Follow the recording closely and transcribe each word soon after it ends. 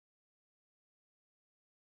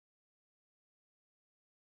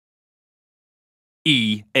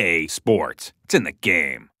EA Sports. It's in the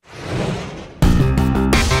game.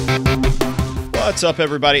 What's up,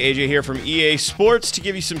 everybody? AJ here from EA Sports to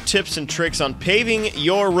give you some tips and tricks on paving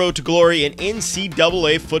your road to glory in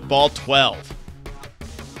NCAA Football 12.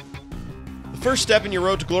 The first step in your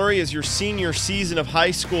road to glory is your senior season of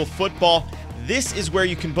high school football. This is where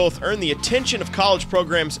you can both earn the attention of college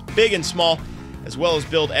programs, big and small, as well as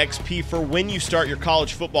build XP for when you start your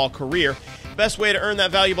college football career. The best way to earn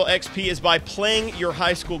that valuable XP is by playing your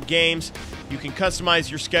high school games. You can customize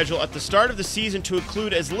your schedule at the start of the season to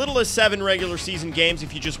include as little as 7 regular season games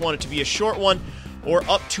if you just want it to be a short one, or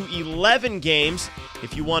up to 11 games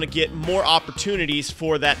if you want to get more opportunities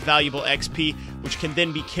for that valuable XP, which can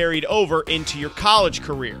then be carried over into your college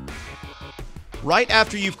career. Right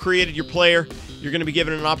after you've created your player, you're going to be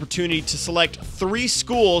given an opportunity to select 3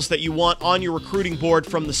 schools that you want on your recruiting board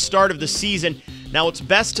from the start of the season. Now, it's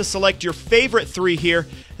best to select your favorite 3 here,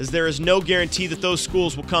 as there is no guarantee that those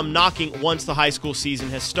schools will come knocking once the high school season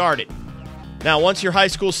has started. Now, once your high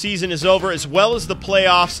school season is over, as well as the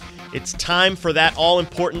playoffs, it's time for that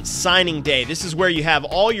all-important signing day. This is where you have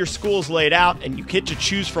all your schools laid out, and you get to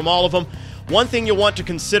choose from all of them. One thing you'll want to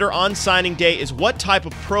consider on signing day is what type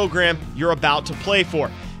of program you're about to play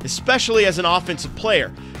for, especially as an offensive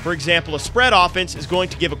player. For example, a spread offense is going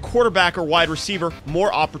to give a quarterback or wide receiver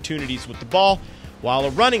more opportunities with the ball, while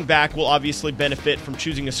a running back will obviously benefit from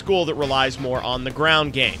choosing a school that relies more on the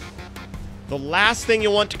ground game. The last thing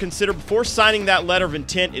you'll want to consider before signing that letter of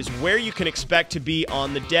intent is where you can expect to be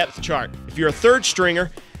on the depth chart. If you're a third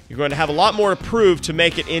stringer, you're going to have a lot more to prove to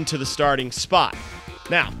make it into the starting spot.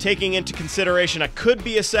 Now, taking into consideration I could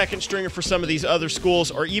be a second stringer for some of these other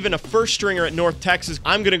schools, or even a first stringer at North Texas,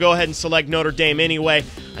 I'm going to go ahead and select Notre Dame anyway.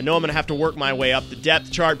 I know I'm going to have to work my way up the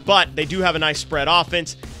depth chart, but they do have a nice spread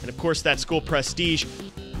offense, and of course that school prestige.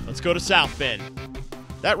 Let's go to South Bend.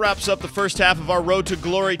 That wraps up the first half of our Road to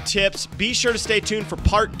Glory tips. Be sure to stay tuned for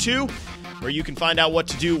part 2, where you can find out what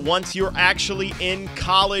to do once you're actually in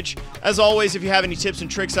college. As always, if you have any tips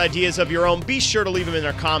and tricks, ideas of your own, be sure to leave them in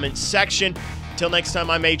our comments section. Until next time,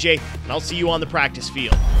 I'm AJ, and I'll see you on the practice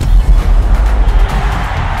field.